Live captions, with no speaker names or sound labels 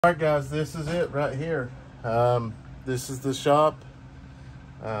Alright guys, this is it right here. This is the shop.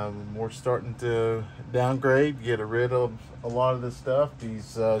 We're starting to downgrade, get rid of a lot of the stuff.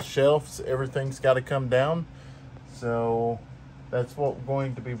 These shelves, everything's got to come down. So that's what we're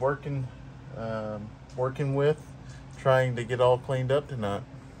going to be working with, trying to get all cleaned up tonight.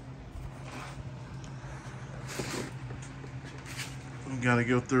 We got to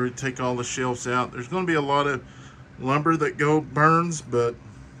go through and take all the shelves out. There's going to be a lot of lumber that burns, but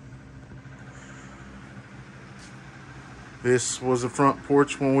this was a front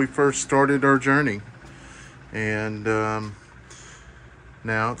porch when we first started our journey, and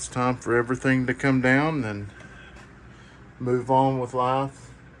now it's time for everything to come down and move on with life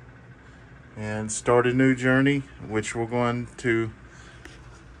and start a new journey, which we're going to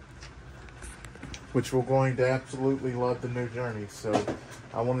absolutely love the new journey. So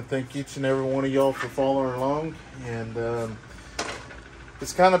I want to thank each and every one of y'all for following along, and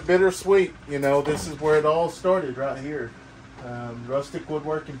it's kind of bittersweet, you know. This is where it all started, right here. Rustic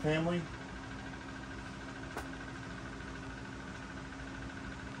Woodworking Family.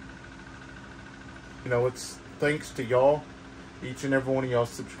 You know, it's thanks to y'all, each and every one of y'all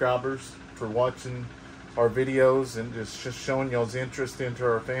subscribers, for watching our videos and just showing y'all's interest into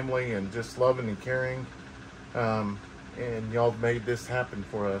our family and just loving and caring. And y'all made this happen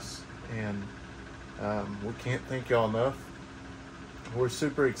for us, and we can't thank y'all enough. We're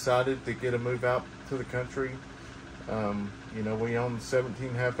super excited to get a move out to the country. You know, we own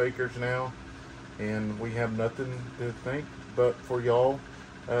 17.5 acres now, and we have nothing to thank but for y'all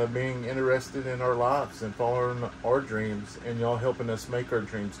being interested in our lives and following our dreams, and y'all helping us make our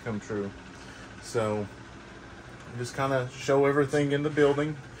dreams come true. So just kind of show everything in the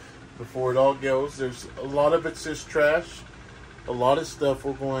building before it all goes. There's a lot of it's just trash. A lot of stuff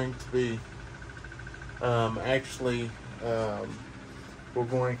we're going to be we're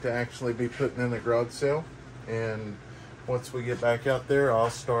going to actually be putting in a garage sale. And once we get back out there, I'll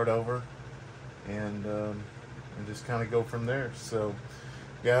start over and just kind of go from there. So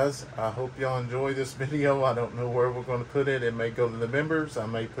guys, I hope y'all enjoy this video. I don't know where we're going to put it. It may go to the members, I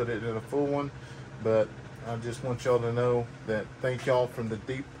may put it in a full one, but I just want y'all to know that thank y'all from the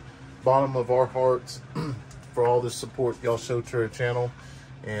deep bottom of our hearts for all the support y'all show to our channel,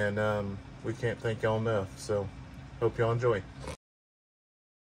 and we can't thank y'all enough. So hope y'all enjoy.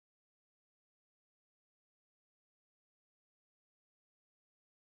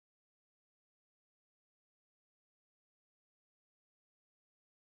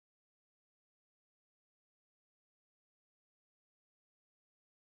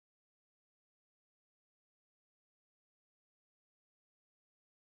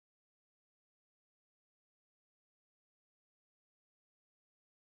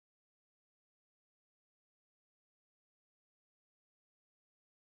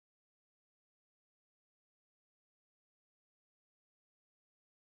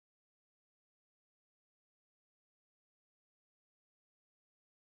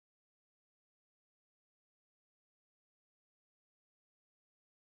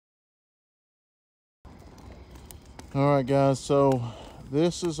 Alright guys, so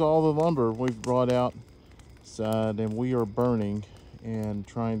this is all the lumber we've brought outside, and we are burning and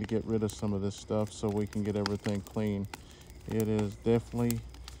trying to get rid of some of this stuff so we can get everything clean. It is definitely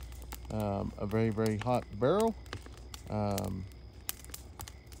a very, very hot barrel.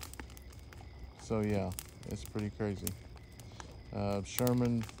 So yeah, it's pretty crazy. Josh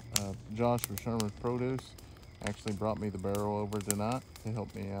from Sherman's Produce actually brought me the barrel over tonight to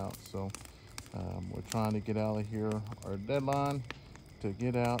help me out. So we're trying to get out of here. Our deadline to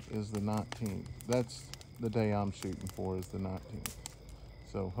get out is the 19th. That's the day I'm shooting for, is the 19th.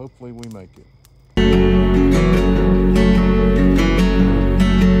 So hopefully we make it.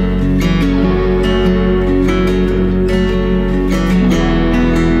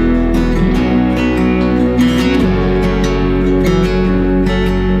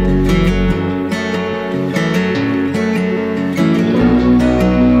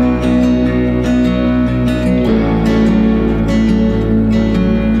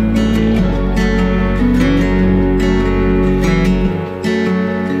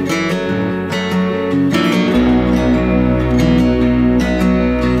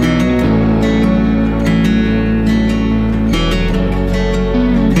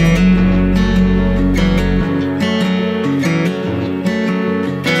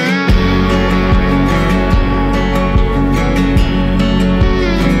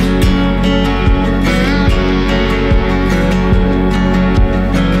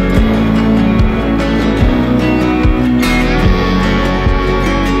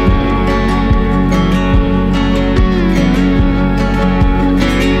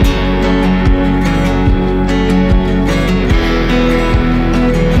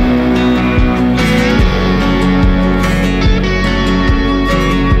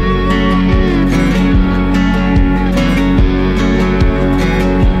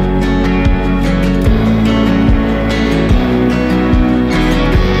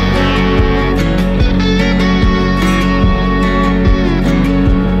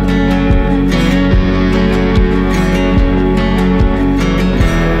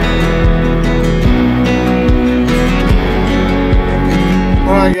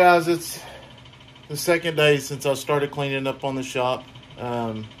 Alright guys, it's the second day since I started cleaning up on the shop.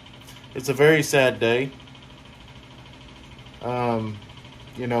 It's a very sad day.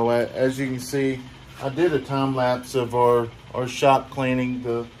 You know, as you can see, I did a time lapse of our shop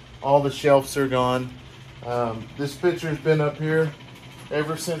cleaning. All the shelves are gone. This picture's been up here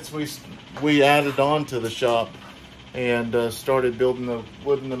ever since we added on to the shop and started building the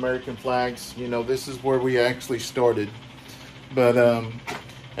wooden American flags. You know, this is where we actually started. But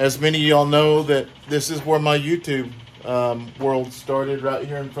as many of y'all know, that this is where my YouTube world started, right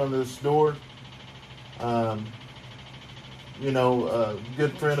here in front of this door. You know, a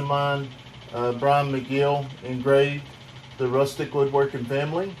good friend of mine, Brian McGill, engraved the rustic woodworking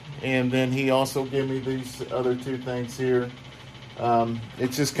family, and then he also gave me these other two things here.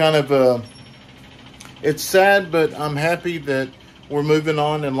 It's just kind of it's sad, but I'm happy that we're moving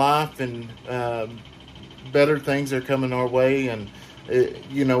on in life, and better things are coming our way. And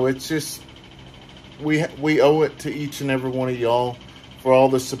you know, it's just we owe it to each and every one of y'all for all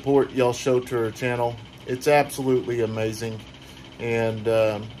the support y'all show to our channel. It's absolutely amazing. And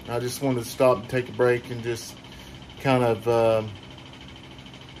I just wanted to stop and take a break and just kind of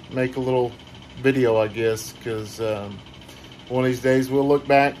make a little video, I guess, because one of these days we'll look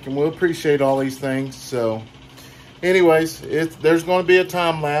back and we'll appreciate all these things. So anyways, there's going to be a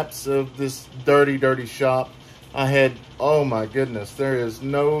time lapse of this dirty shop. I had, oh my goodness, there is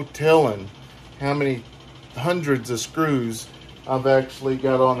no telling how many hundreds of screws I've actually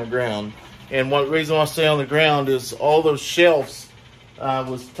got on the ground. And one reason I say on the ground is all those shelves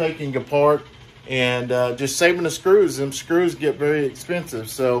was taking apart and just saving the screws. Them screws get very expensive,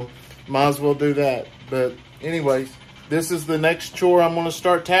 so might as well do that. But anyways, this is the next chore I'm going to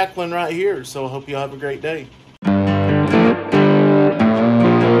start tackling right here. So I hope you have a great day.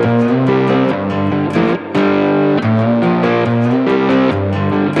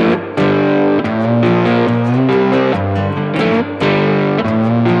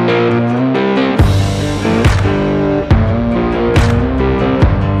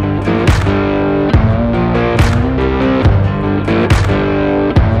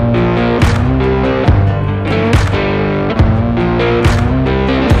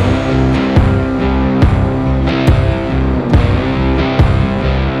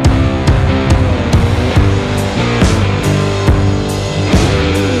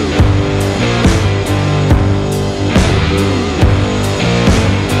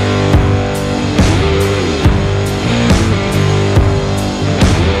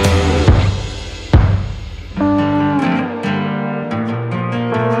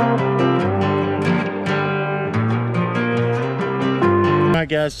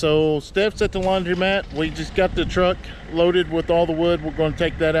 Guys, so Steph's at the laundromat. We just got the truck loaded with all the wood. We're going to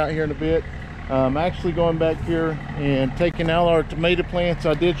take that out here in a bit. I'm actually going back here and taking out our tomato plants.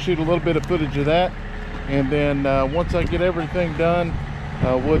 I did shoot a little bit of footage of that, and then once I get everything done,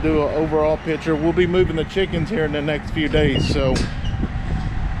 we'll do an overall picture. We'll be moving the chickens here in the next few days, so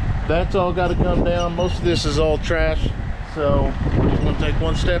that's all got to come down. Most of this is all trash, so we're just going to take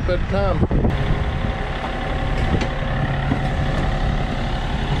one step at a time.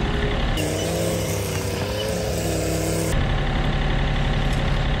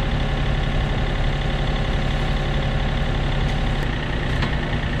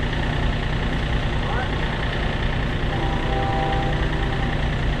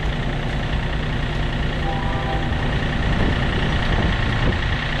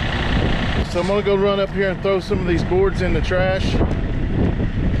 So I'm gonna go run up here and throw some of these boards in the trash.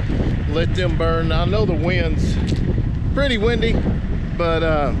 Let them burn. I know the wind's pretty windy, but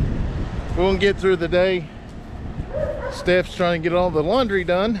we're gonna get through the day. Steph's trying to get all the laundry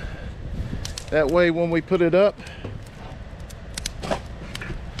done. That way when we put it up,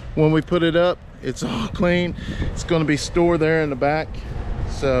 it's all clean. It's gonna be stored there in the back,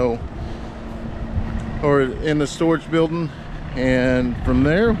 so, or in the storage building. And from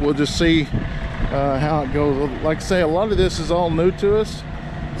there we'll just see how it goes. Like I say, a lot of this is all new to us,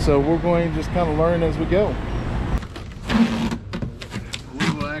 so we're going to just kind of learn as we go.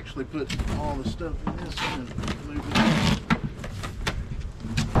 We will actually put all the stuff in this and move it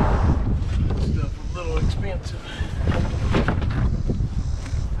on. Stuff a little expensive.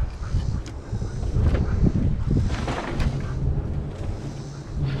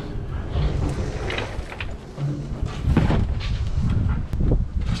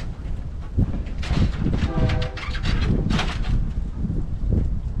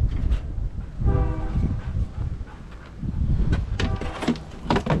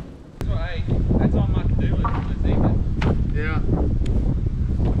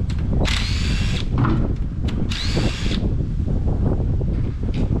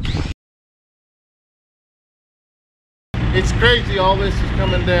 It's crazy all this is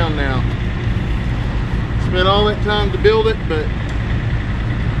coming down now. Spent all that time to build it, but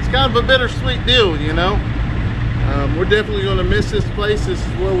it's kind of a bittersweet deal, you know. We're definitely going to miss this place. This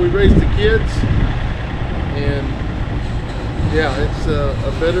is where we raised the kids, and yeah, it's a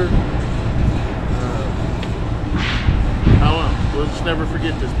bitter. I don't know. We'll just never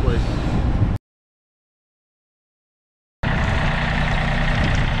forget this place.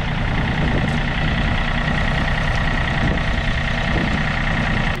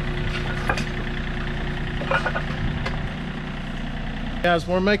 Guys,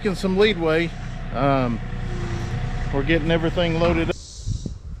 we're making some leadway. We're getting everything loaded up.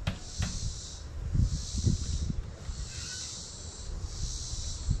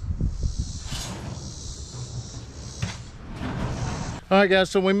 All right, guys,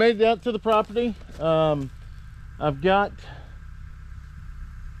 so we made it out to the property. I've got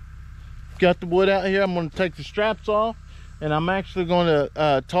the wood out here. I'm going to take the straps off, and I'm actually going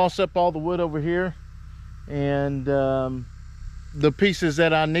to toss up all the wood over here, and the pieces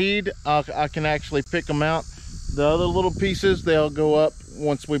that I need, I can actually pick them out. The other little pieces, they'll go up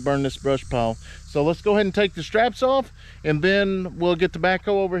once we burn this brush pile. So let's go ahead and take the straps off, and then we'll get the backhoe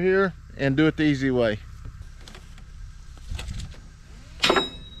over here and do it the easy way.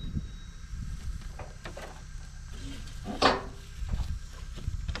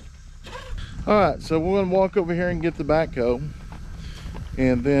 All right, so we're gonna walk over here and get the backhoe,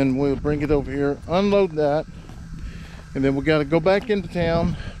 and then we'll bring it over here, unload that, and then we got to go back into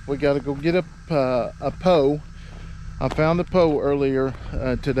town. We got to go get a hoe. I found the hoe earlier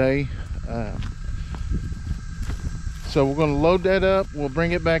today, so we're going to load that up. We'll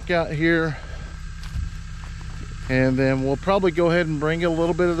bring it back out here, and then we'll probably go ahead and bring a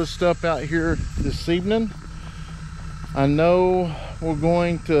little bit of the stuff out here this evening. I know we're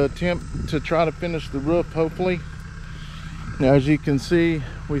going to attempt to try to finish the roof, hopefully. Now, as you can see,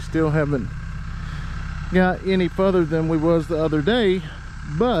 we still haven't got any further than we was the other day,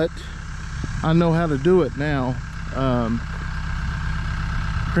 but I know how to do it now.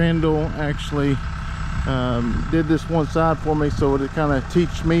 Crandall actually did this one side for me, so it kind of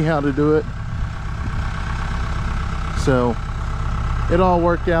teach me how to do it. So it all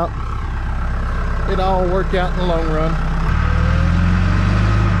worked out. It all worked out in the long run.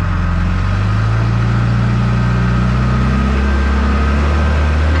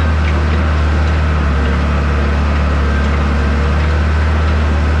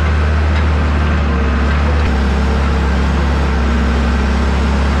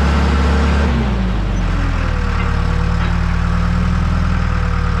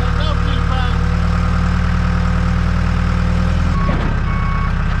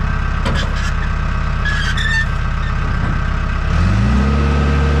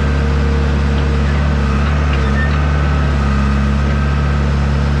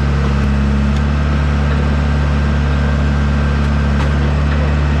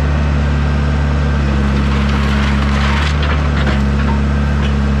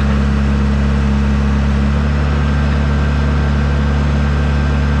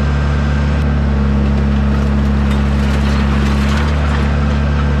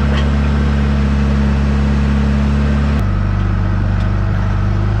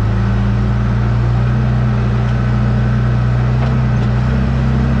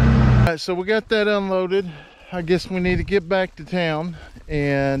 So we got that unloaded. I guess we need to get back to town,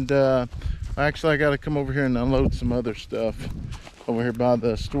 and actually I got to come over here and unload some other stuff over here by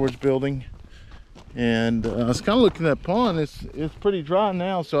the storage building. And I was kind of looking at that pond. It's pretty dry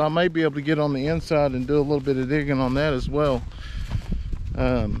now, so I may be able to get on the inside and do a little bit of digging on that as well.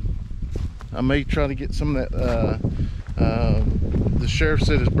 I may try to get some of that. The sheriff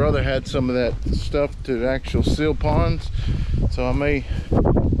said his brother had some of that stuff to actual seal ponds, so I may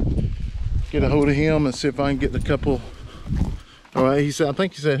get a hold of him and see if I can get a couple. All right, he said, I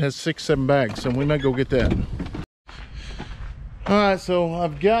think he said it has 6-7 bags, so we may go get that. All right, so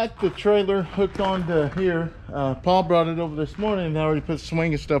I've got the trailer hooked onto here. Paul brought it over this morning, and I already put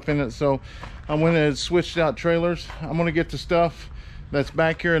swing and stuff in it, so I went and switched out trailers. I'm gonna get the stuff that's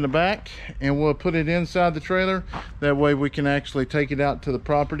back here in the back, and we'll put it inside the trailer. That way we can actually take it out to the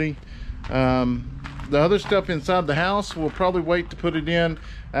property. The other stuff inside the house, we'll probably wait to put it in an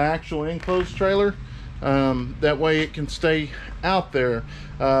actual enclosed trailer. That way it can stay out there.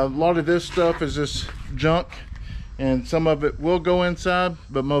 A lot of this stuff is just junk, and some of it will go inside,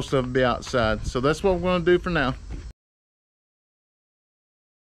 but most of it will be outside. So that's what we're going to do for now.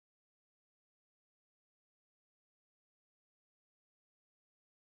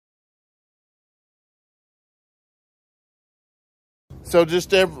 So just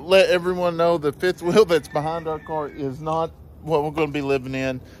to let everyone know, the fifth wheel that's behind our car is not what we're going to be living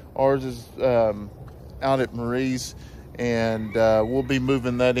in. Ours is out at Marie's, and we'll be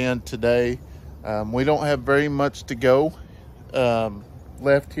moving that in today. We don't have very much to go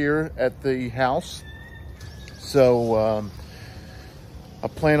left here at the house. So I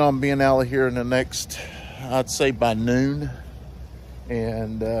plan on being out of here in the next, I'd say by noon,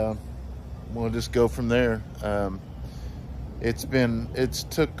 and we'll just go from there. It's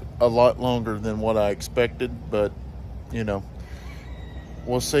took a lot longer than what I expected, but you know,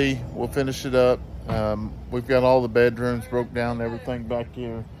 we'll see. We'll finish it up. We've got all the bedrooms broke down, everything back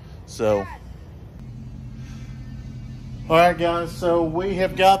here. So, all right, guys. So we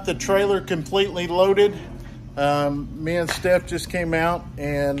have got the trailer completely loaded. Me and Steph just came out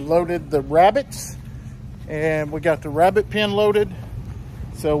and loaded the rabbits, and we got the rabbit pen loaded.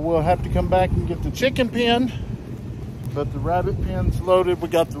 So we'll have to come back and get the chicken pen. But the rabbit pen's loaded, we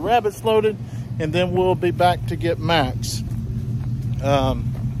got the rabbits loaded, and then we'll be back to get Max.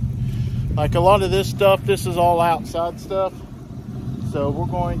 Like a lot of this stuff, this is all outside stuff. So we're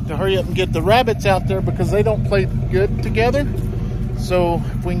going to hurry up and get the rabbits out there because they don't play good together. So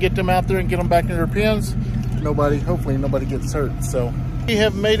if we can get them out there and get them back in their pens, hopefully nobody gets hurt. So we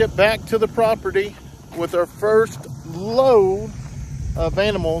have made it back to the property with our first load of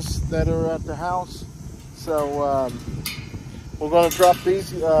animals that are at the house. So we're going to drop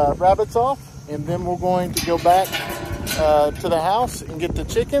these rabbits off, and then we're going to go back to the house and get the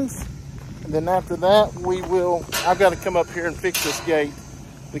chickens. And then after that, I've got to come up here and fix this gate.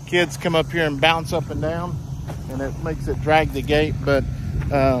 The kids come up here and bounce up and down, and it makes it drag the gate. But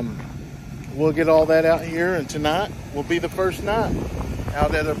we'll get all that out here, and tonight will be the first night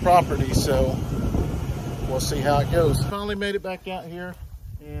out at the property. So we'll see how it goes. Finally made it back out here,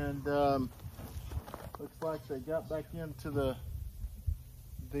 and looks like they got back into the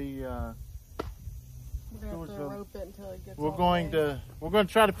rope it until it gets we're going to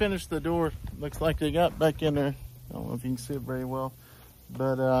try to finish the door. Looks like they got back in there. I don't know if you can see it very well,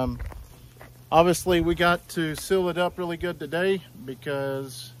 but obviously we got to seal it up really good today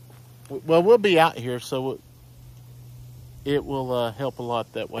because, well, we'll be out here, so it will help a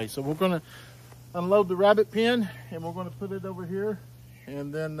lot that way. So we're going to unload the rabbit pen, and we're going to put it over here,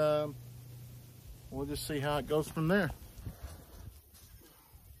 and then we'll just see how it goes from there.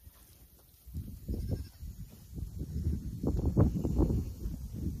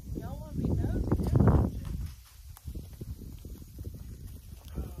 Y'all want to be nosy, don't you?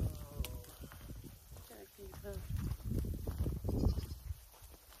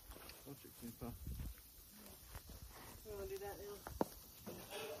 You want to do that now?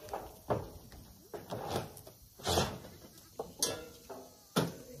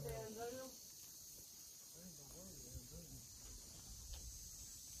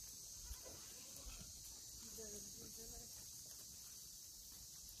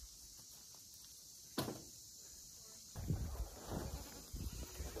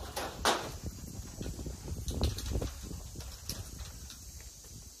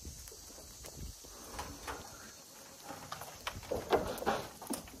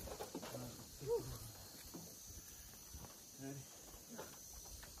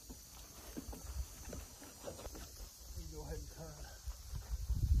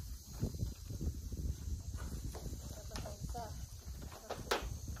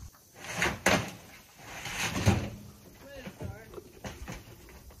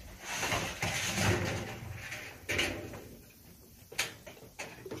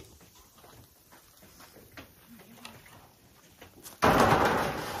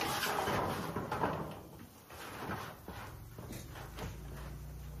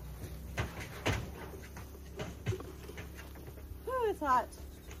 Hot.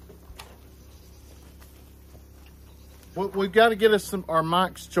 Well, we've got to get us our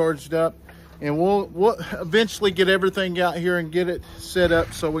mics charged up, and we'll eventually get everything out here and get it set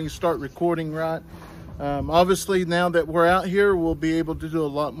up so we can start recording right. Obviously, now that we're out here, we'll be able to do a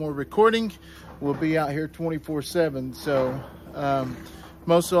lot more recording. We'll be out here 24/7. So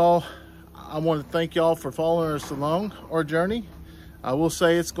most of all, I want to thank y'all for following us along our journey. I will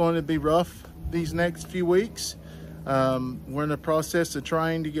say it's going to be rough these next few weeks. We're in the process of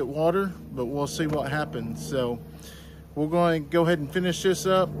trying to get water, but we'll see what happens. So we're going to go ahead and finish this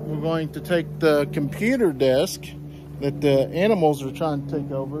up. We're going to take the computer desk that the animals are trying to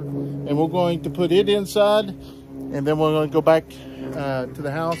take over, and we're going to put it inside, and then we're going to go back to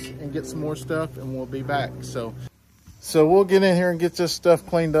the house and get some more stuff, and we'll be back. So we'll get in here and get this stuff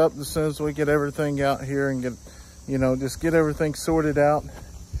cleaned up as soon as we get everything out here and get, just get everything sorted out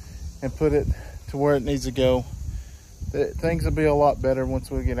and put it to where it needs to go. things will be a lot better once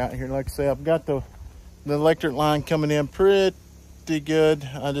we get out here. Like I say, I've got the electric line coming in pretty good.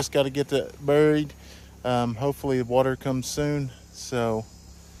 I just got to get that buried. Hopefully the water comes soon. So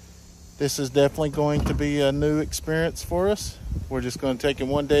this is definitely going to be a new experience for us. We're just going to take it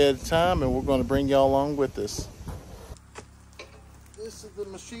one day at a time, and we're going to bring y'all along with us. This is the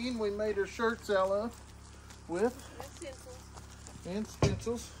machine we made our shirts out of with. And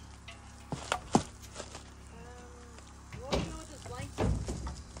stencils. What do we do with this blanket?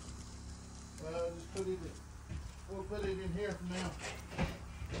 Just put it in. We'll put it in here for now.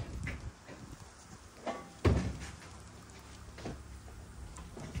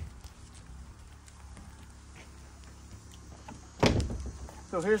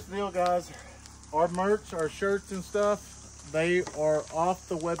 So here's the deal, guys. Our merch, our shirts and stuff, they are off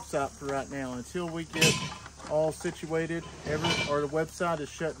the website for right now until we get all situated. The website is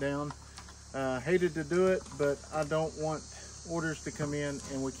shut down. Hated to do it, but I don't want orders to come in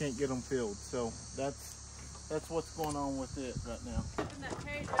and we can't get them filled. So that's what's going on with it right now. In that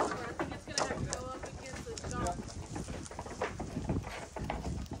cage, that's where I think it's gonna have to go up against the dock.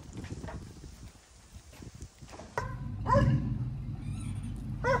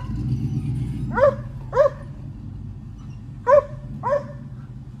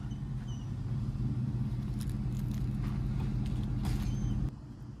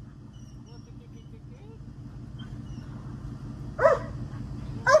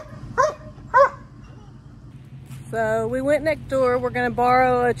 So we went next door. We're gonna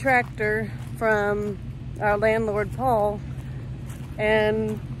borrow a tractor from our landlord, Paul.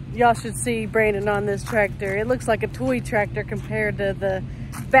 And y'all should see Brandon on this tractor. It looks like a toy tractor compared to the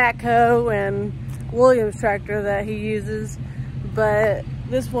backhoe and Williams tractor that he uses. But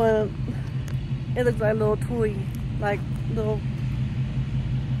this one, it looks like a little toy, like little,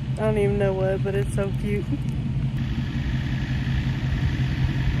 I don't even know what, but it's so cute.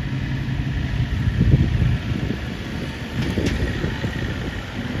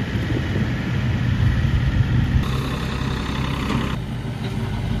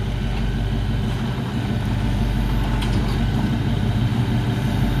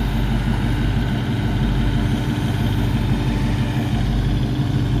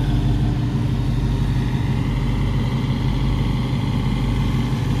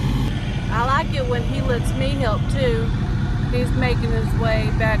 When he lets me help too. He's making his way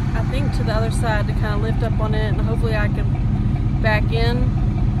back, I think, to the other side to kind of lift up on it, and hopefully I can back in.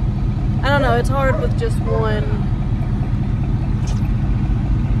 I don't know, it's hard with just one.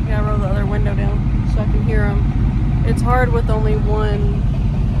 Gotta roll the other window down so I can hear him. It's hard with only one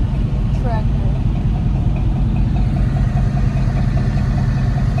tractor.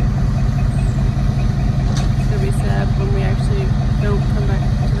 It's gonna be sad when we actually don't come back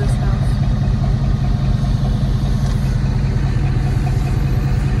to this house.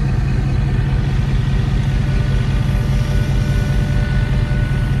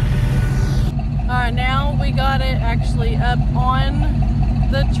 Alright, now we got it actually up on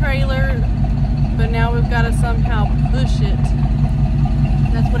the trailer, but now we've got to somehow push it.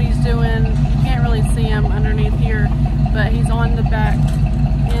 That's what he's doing. You can't really see him underneath here, but he's on the back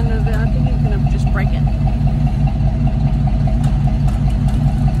end of it. I think he's going to just break it.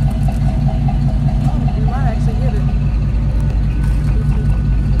 Oh, we might actually hit it.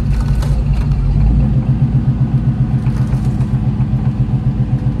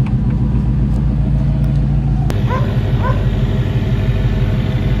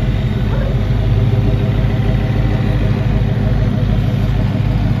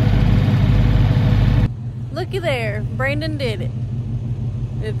 Looky there, Brandon did it.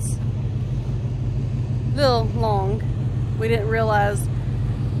 It's a little long. We didn't realize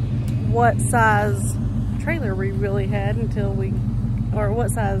what size trailer we really had until we, or what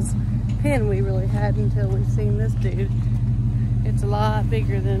size pin we really had until we seen this dude. It's a lot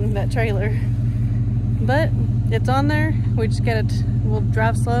bigger than that trailer. But it's on there. We just gotta, we'll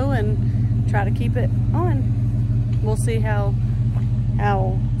drive slow and try to keep it on. We'll see how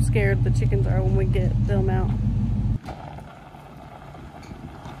scared the chickens are when we get them out.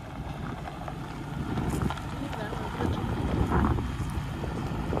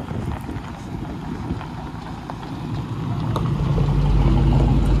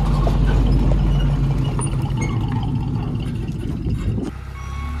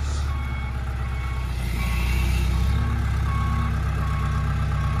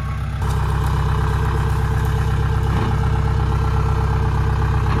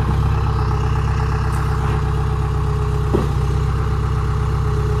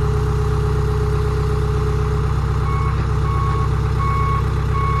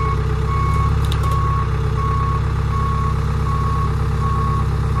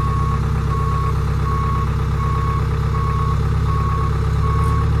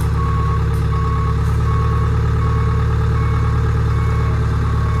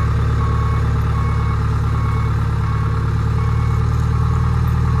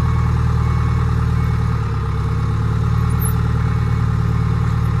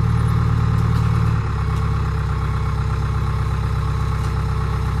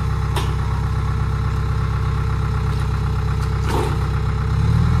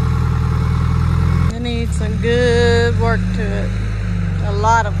 good work to it. A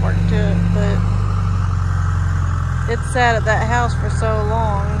lot of work to it, but it sat at that house for so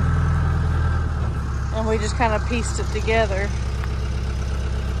long, and we just kind of pieced it together.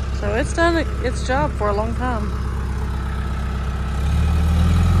 So it's done its job for a long time.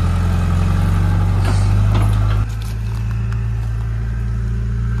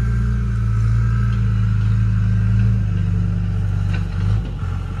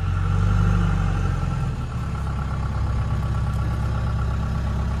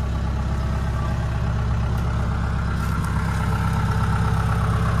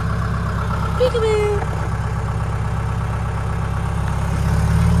 Peekaboo!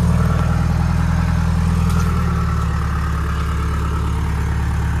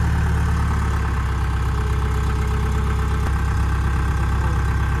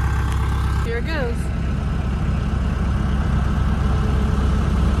 Here it goes.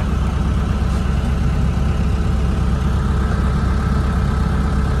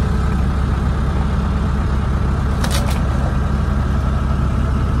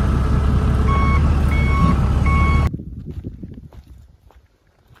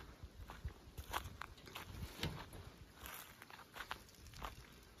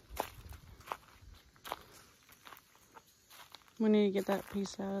 We need to get that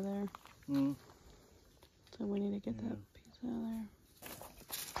piece out of there. Mm. So we need to get that piece out of there.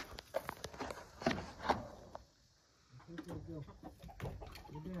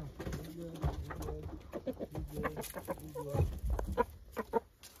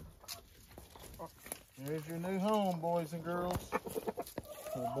 There's your new home, boys and girls.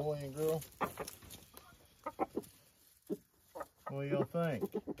 Or boy and girl. What do y'all think?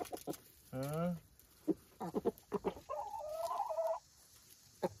 Huh?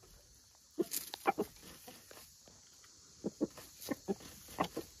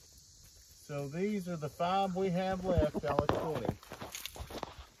 So these are the 5 we have left out of 20.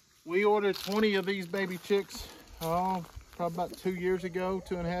 We ordered 20 of these baby chicks, probably about 2 years ago,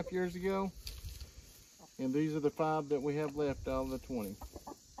 2.5 years ago. And these are the 5 that we have left out of the 20.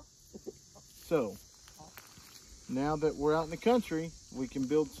 So, now that we're out in the country, we can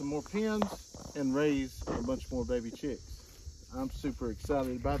build some more pens and raise a bunch more baby chicks. I'm super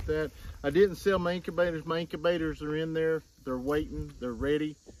excited about that. I didn't sell my incubators. My incubators are in there. They're waiting. They're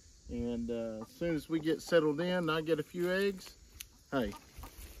ready. And as soon as we get settled in and I get a few eggs, hey,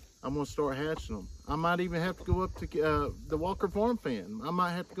 I'm going to start hatching them. I might even have to go up to the Walker Farm fan. I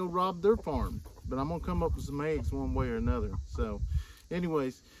might have to go rob their farm. But I'm going to come up with some eggs one way or another. So,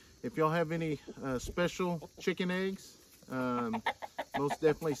 anyways, if y'all have any special chicken eggs, most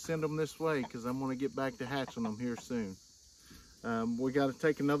definitely send them this way because I'm going to get back to hatching them here soon. We got to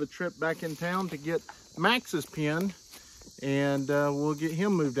take another trip back in town to get Max's pen. And we'll get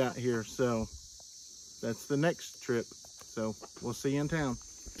him moved out here. So that's the next trip. So we'll see you in town.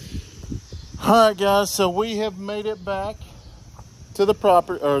 All right, guys. So we have made it back to the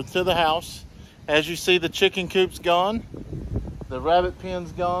to the house. As you see, the chicken coop's gone. The rabbit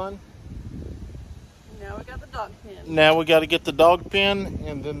pen's gone. Now we got the dog pen. Now we got to get the dog pen,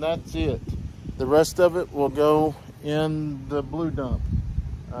 and then that's it. The rest of it will go in the blue dump.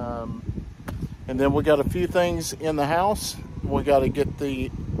 And then we got a few things in the house. We got to get the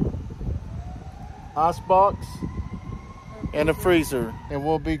ice box and a freezer, and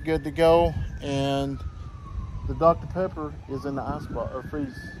we'll be good to go. And the Dr. Pepper is in the ice box or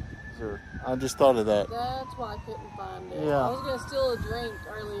freezer. I just thought of that. That's why I couldn't find it. Yeah. I was gonna steal a drink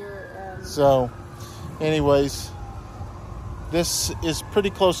earlier. So, anyways, this is pretty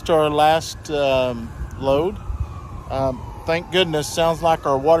close to our last load. Thank goodness. Sounds like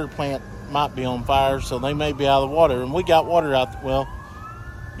our water plant might be on fire, so they may be out of the water, and we got water out. Well,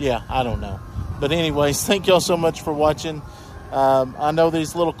 yeah, I don't know, but anyways, thank y'all so much for watching. I know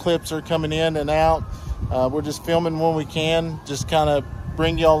these little clips are coming in and out. We're just filming when we can, just kind of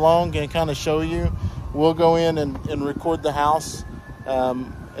bring y'all along and kind of show you. We'll go in and record the house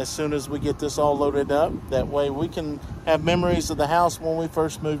as soon as we get this all loaded up. That way we can have memories of the house when we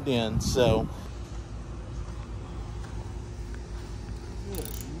first moved in. So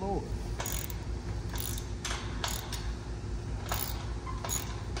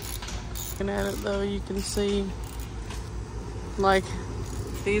looking at it though, you can see like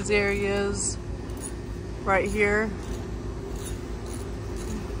these areas right here,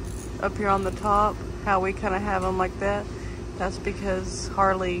 up here on the top, how we kind of have them like that. That's because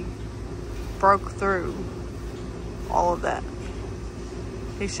Harley broke through all of that.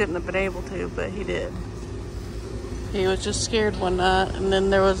 He shouldn't have been able to, but he did. He was just scared one night, and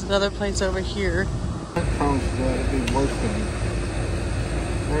then there was another place over here. That phone's glad it'd be worse than me.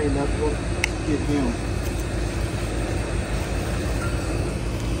 There ain't nothing to get him.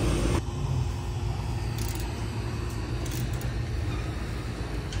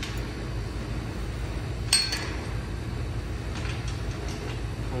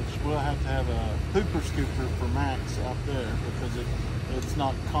 have to have a pooper scooper for Max out there because it's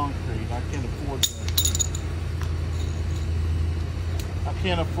not concrete. I can't afford that. I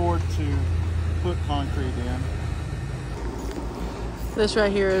can't afford to put concrete in. This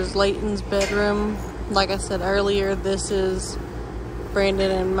right here is Leighton's bedroom. Like I said earlier, this is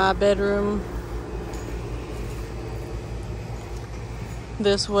Brandon and my bedroom.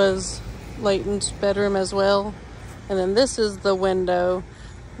 This was Leighton's bedroom as well. And then this is the window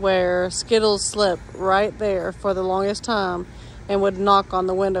where Skittles slept right there for the longest time and would knock on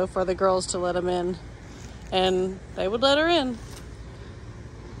the window for the girls to let him in. And they would let her in.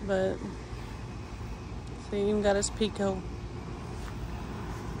 But, see, he even got his Pico.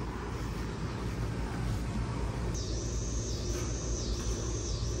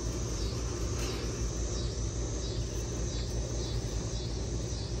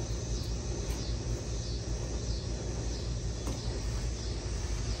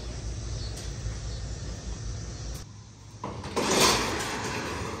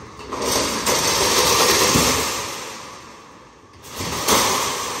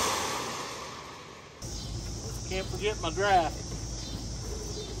 Can't forget my draft.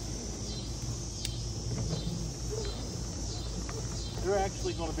 They're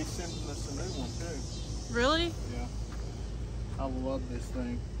actually going to be sending us a new one too. Really? Yeah. I love this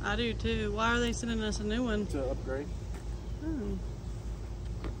thing. I do too. Why are they sending us a new one? To upgrade. You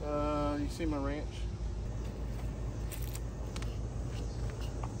see my ranch?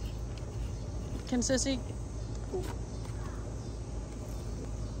 Can Sissy? A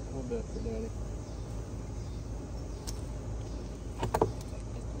little bit for Daddy.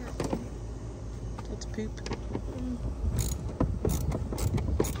 It's poop.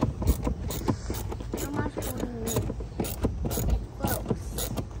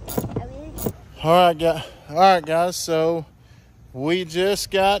 All right, guys. So we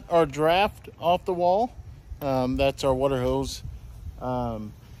just got our draft off the wall. That's our water hose.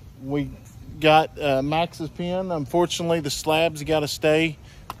 We got Max's pin. Unfortunately, the slab's got to stay.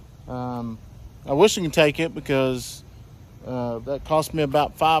 I wish I could take it because that cost me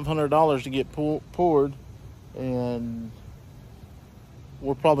about $500 to get poured, and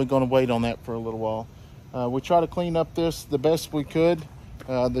we're probably going to wait on that for a little while. We try to clean up this the best we could.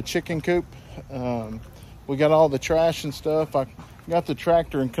 The chicken coop, we got all the trash and stuff. I got the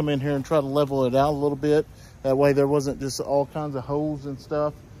tractor and come in here and try to level it out a little bit. That way there wasn't just all kinds of holes and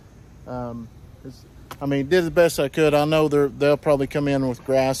stuff. I mean, did the best I could. I know they'll probably come in with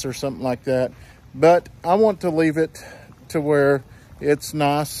grass or something like that, but I want to leave it to where it's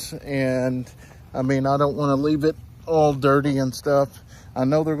nice. And I mean, I don't want to leave it all dirty and stuff. I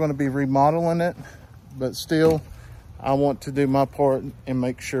know they're going to be remodeling it, but still I want to do my part and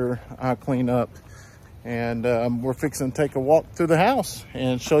make sure I clean up. And we're fixing to take a walk through the house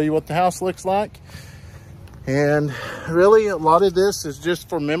and show you what the house looks like. And really, a lot of this is just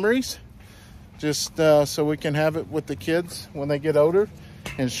for memories, just so we can have it with the kids when they get older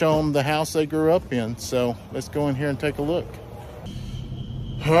and show them the house they grew up in. So let's go in here and take a look.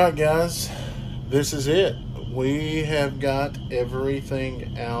 All right, guys, this is it. We have got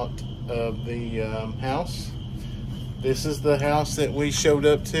everything out of the house. This is the house that we showed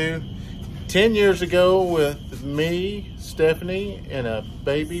up to 10 years ago with me, Stephanie, and a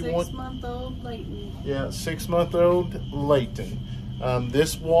baby. 6-month-old Leighton. Yeah, 6-month-old Leighton.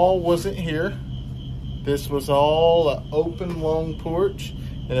 This wall wasn't here. This was all an open, long porch.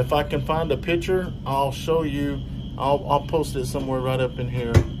 And if I can find a picture, I'll show you. I'll post it somewhere right up in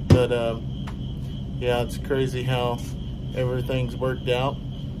here. But yeah, it's crazy how everything's worked out.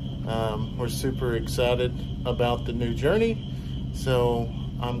 We're super excited about the new journey. So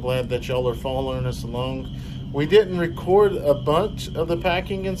I'm glad that y'all are following us along. We didn't record a bunch of the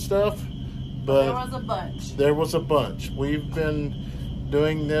packing and stuff, but there was a bunch. There was a bunch. We've been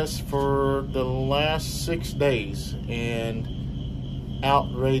doing this for the last 6 days, and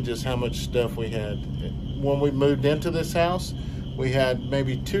outrageous how much stuff we had. When we moved into this house, we had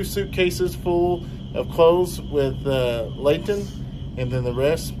maybe 2 suitcases full of clothes with Leighton, and then the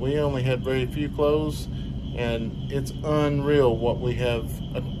rest, we only had very few clothes. And it's unreal what we have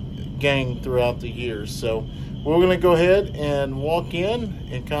gained throughout the years. So we're going to go ahead and walk in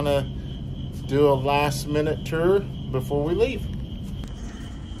and kind of do a last minute tour before we leave.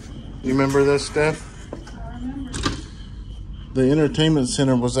 You remember this, Steph? I remember. The entertainment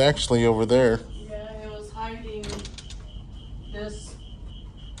center was actually over there. Yeah, it was hiding this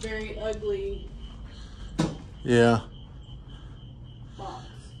very ugly Yeah. box.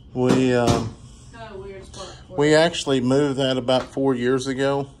 We actually moved that about 4 years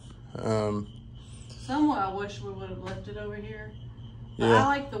ago. Somewhat, I wish we would have left it over here. But Yeah. I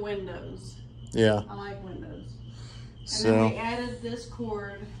like the windows. Yeah. I like windows. And So then we added this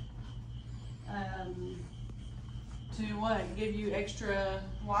cord to what? Give you extra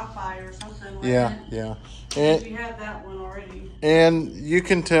Wi-Fi or something like yeah, that. yeah. And you have that one already. And you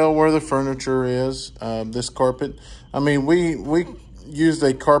can tell where the furniture is. This carpet. I mean, we used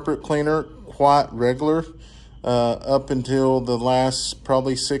a carpet cleaner quite regular up until the last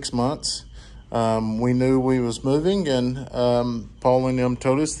probably 6 months. We knew we was moving, and Paul and them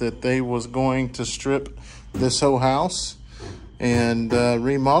told us that they was going to strip this whole house and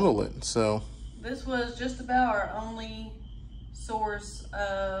remodel it. So This was just about our only source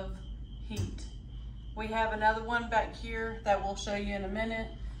of heat. We have another one back here that we'll show you in a minute,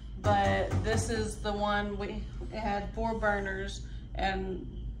 but this is the one it had 4 burners, and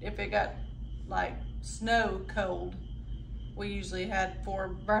if it got like snow cold, we usually had 4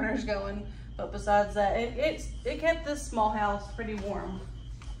 burners going. But besides that, it kept this small house pretty warm.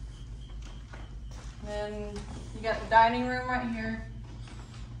 Then you got the dining room right here.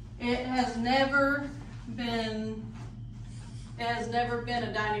 It has never been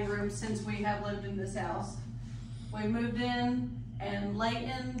a dining room since we have lived in this house. We moved in, and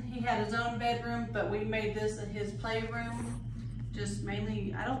Leighton, he had his own bedroom, but we made this his playroom. Just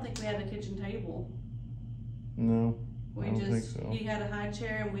mainly, I don't think we had a kitchen table. no, I don't think so. He had a high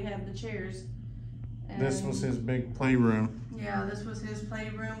chair and we had the chairs. And This was his big playroom. yeah, this was his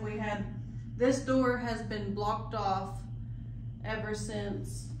playroom. This door has been blocked off ever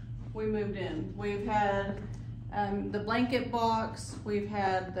since we moved in. We've had the blanket box, we've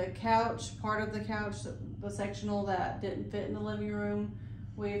had the couch, part of the couch, the sectional that didn't fit in the living room.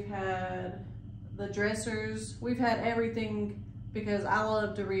 We've had the dressers, we've had everything because I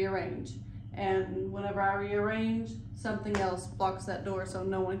love to rearrange. And whenever I rearrange, something else blocks that door so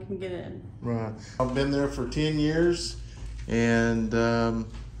no one can get in. Right. I've been there for 10 years, and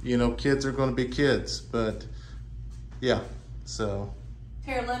you know, kids are going to be kids, but yeah, so.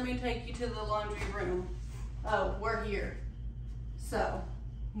 Here, let me take you to the laundry room. Oh, we're here. So,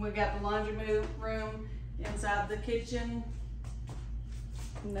 we got the laundry room inside the kitchen.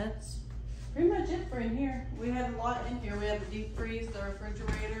 And that's pretty much it for in here. We had a lot in here. We had the deep freeze, the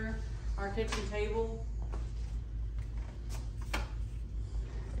refrigerator, our kitchen table.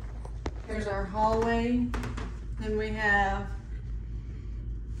 Here's our hallway. Then we have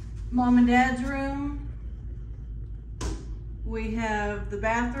Mom and Dad's room. We have the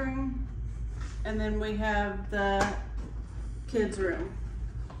bathroom, and then we have the kids' room.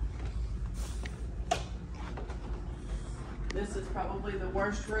 This is probably the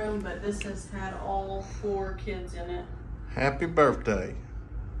worst room, but this has had all 4 kids in it. Happy birthday.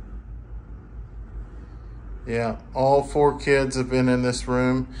 Yeah, all 4 kids have been in this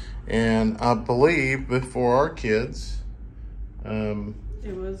room, and I believe before our kids,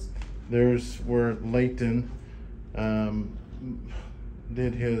 there's where Leighton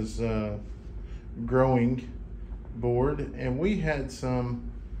did his growing board, and we had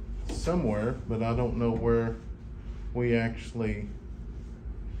some somewhere, but I don't know where we actually.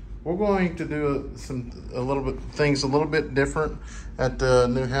 We're going to do things a little bit different at the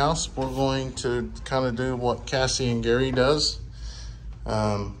new house. We're going to kind of do what Cassie and Gary does.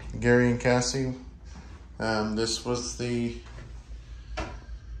 Gary and Cassie, this was the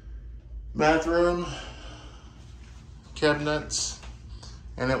bathroom cabinets,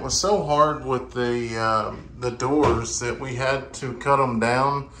 and it was so hard with the doors that we had to cut them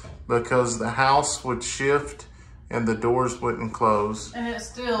down because the house would shift and the doors wouldn't close. And it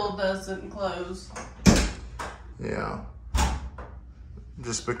still doesn't close. Yeah.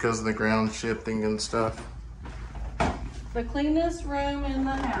 Just because of the ground shifting and stuff. The cleanest room in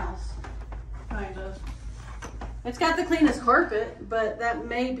the house, kind of. It's got the cleanest carpet, but that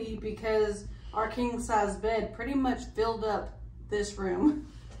may be because our king-size bed pretty much filled up this room.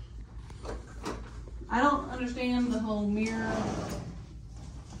 I don't understand the whole mirror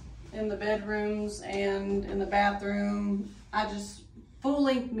in the bedrooms and in the bathroom.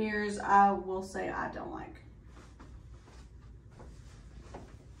 Full-length mirrors, I will say I don't like.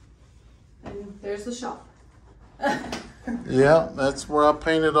 And there's the shop. Yeah, that's where I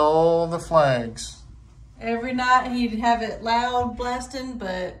painted all the flags. Every night he'd have it loud blasting,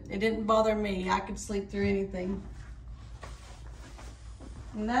 but it didn't bother me. I could sleep through anything.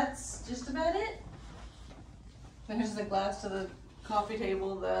 And that's just about it. There's the glass to the coffee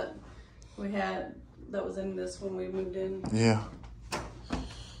table that we had, that was in this when we moved in. Yeah.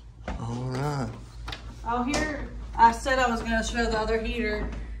 All right. Oh, here, I said I was gonna show the other heater.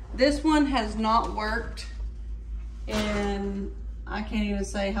 This one has not worked in, I can't even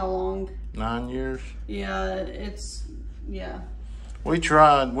say how long. 9 years? Yeah, yeah. We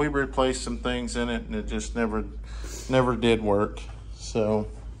tried. We replaced some things in it, and it just never did work. So,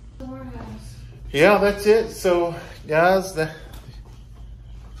 yeah, that's it. So, guys,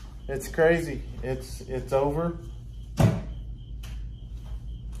 it's crazy. It's over, and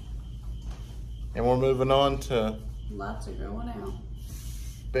we're moving on to lots are going out.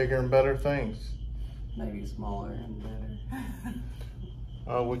 Bigger and better things. Maybe smaller and better.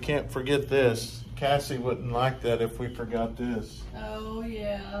 Oh, we can't forget this. Cassie wouldn't like that if we forgot this. Oh,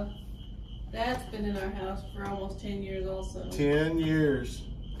 yeah. That's been in our house for almost 10 years also. 10 years.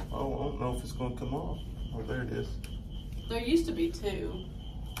 Oh, I don't know if it's going to come off. Oh, there it is. There used to be 2.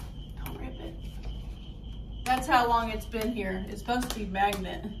 Don't rip it. That's how long it's been here. It's supposed to be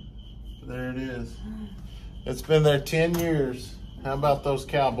magnet. There it is. It's been there 10 years. How about those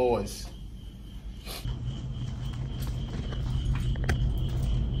cowboys?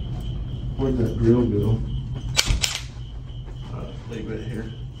 Where'd that drill go? Leave it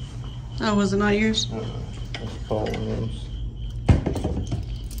here. Oh, was it not yours? That's Paul Williams.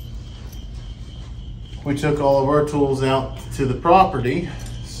 We took all of our tools out to the property,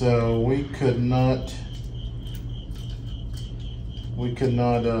 so we didn't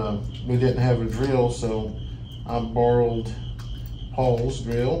have a drill, so I borrowed Paul's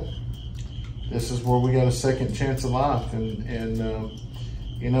drill. This is where we got a second chance of life, and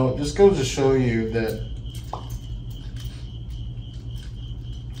you know, it just goes to show you that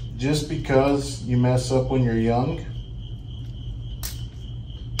just because you mess up when you're young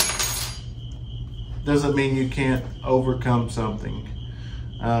doesn't mean you can't overcome something.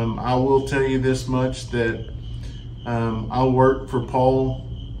 I will tell you this much, that I worked for Paul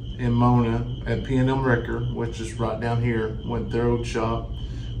and Mona at P&M Record, which is right down here, went their old shop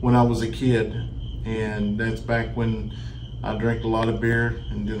when I was a kid. And that's back when I drank a lot of beer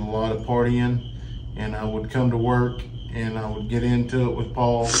and did a lot of partying, and I would come to work and I would get into it with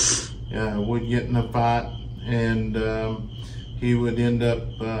Paul. We'd get in a fight, and he would end up,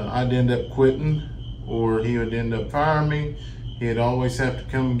 I'd end up quitting, or he would end up firing me. He'd always have to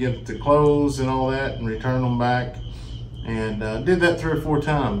come and get the clothes and all that and return them back. And did that 3 or 4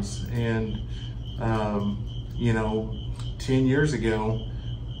 times. And, you know, 10 years ago,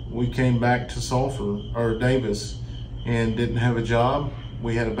 we came back to Sulphur, or Davis, and didn't have a job.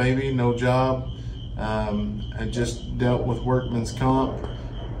 We had a baby, no job. I just dealt with workman's comp.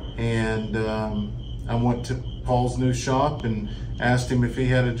 And I went to Paul's new shop and asked him if he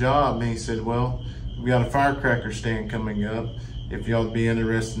had a job. And he said, well, we got a firecracker stand coming up, if y'all would be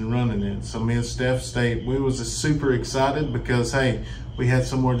interested in running it. So me and Steph stayed. We was super excited because, hey, we had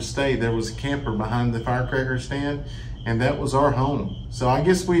somewhere to stay. There was a camper behind the firecracker stand, and that was our home. So I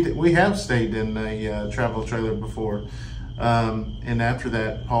guess we have stayed in a travel trailer before. And after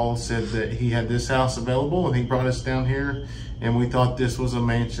that, Paul said that he had this house available, and he brought us down here, and we thought this was a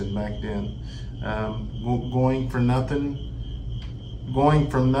mansion back then. Going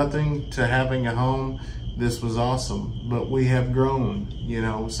from nothing to having a home, this was awesome. But we have grown. You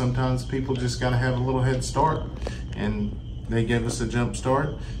know, sometimes people just got to have a little head start, and they gave us a jump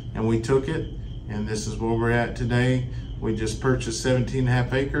start, and we took it, and this is where we're at today. We just purchased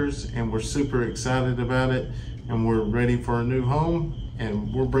 17.5 acres, and we're super excited about it, and we're ready for a new home,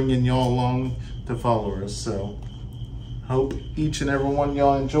 and we're bringing y'all along to follow us. So hope each and every one of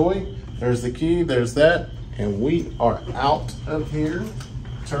y'all enjoy. There's the key, there's that, and we are out of here.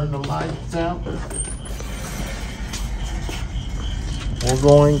 Turn the lights out. We're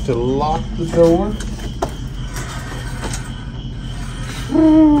going to lock the door.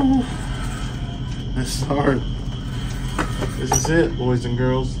 Woo. This is hard. This is it, boys and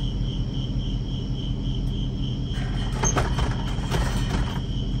girls.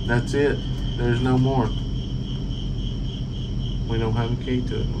 That's it. There's no more. We don't have a key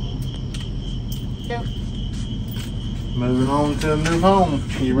to it no more. Yep. Moving on to a new home.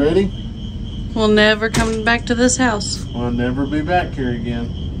 You ready? We'll never come back to this house. We'll never be back here again.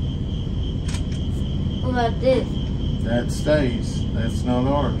 What about this? That stays. That's not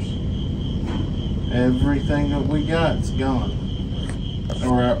ours. Everything that we got's gone.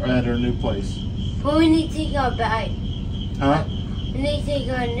 Or at our new place. Well, we need to go back. Huh? We need to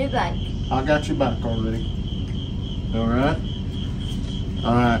go a new bike. I got you back already. Alright?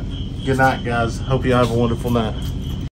 Alright. Good night, guys. Hope you have a wonderful night.